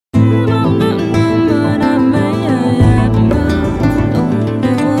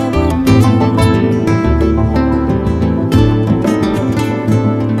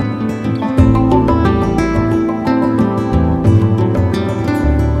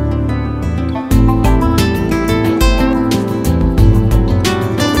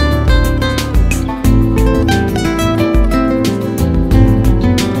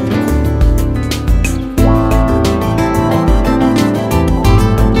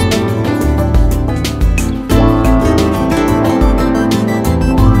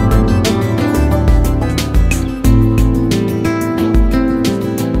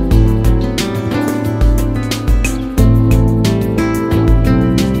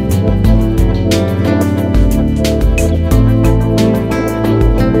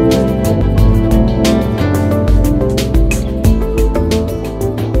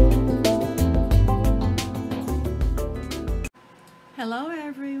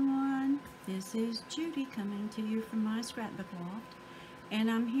everyone, this is Judy coming to you from my scrapbook loft,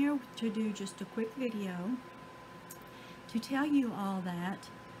 and I'm here to do just a quick video to tell you all that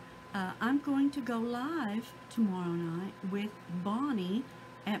I'm going to go live tomorrow night with Bonnie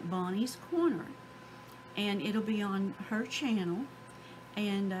at Bonnie's Corner, and it'll be on her channel,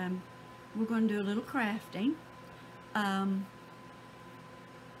 and we're going to do a little crafting. Yeah,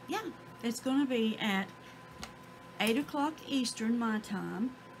 it's going to be at 8 o'clock Eastern, my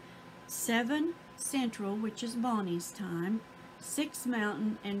time, 7 Central, which is Bonnie's time, 6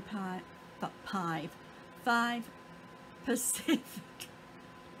 Mountain, and 5 Pacific.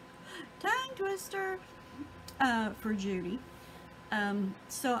 Tongue twister for Judy.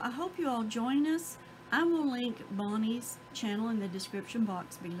 So I hope you all join us. I will link Bonnie's channel in the description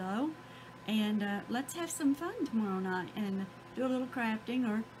box below, and let's have some fun tomorrow night and do a little crafting,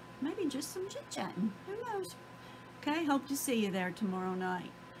 or maybe just some chit-chatting. Who knows? Okay, hope to see you there tomorrow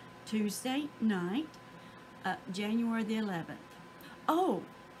night. Tuesday night, January the 11th. Oh,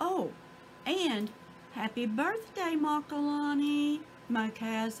 and happy birthday, Makalani.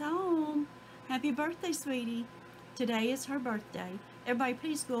 Maka's home. Happy birthday, sweetie. Today is her birthday. Everybody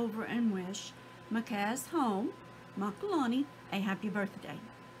please go over and wish Maka's home, Makalani, a happy birthday.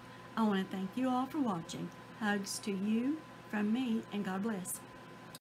 I want to thank you all for watching. Hugs to you from me, and God bless.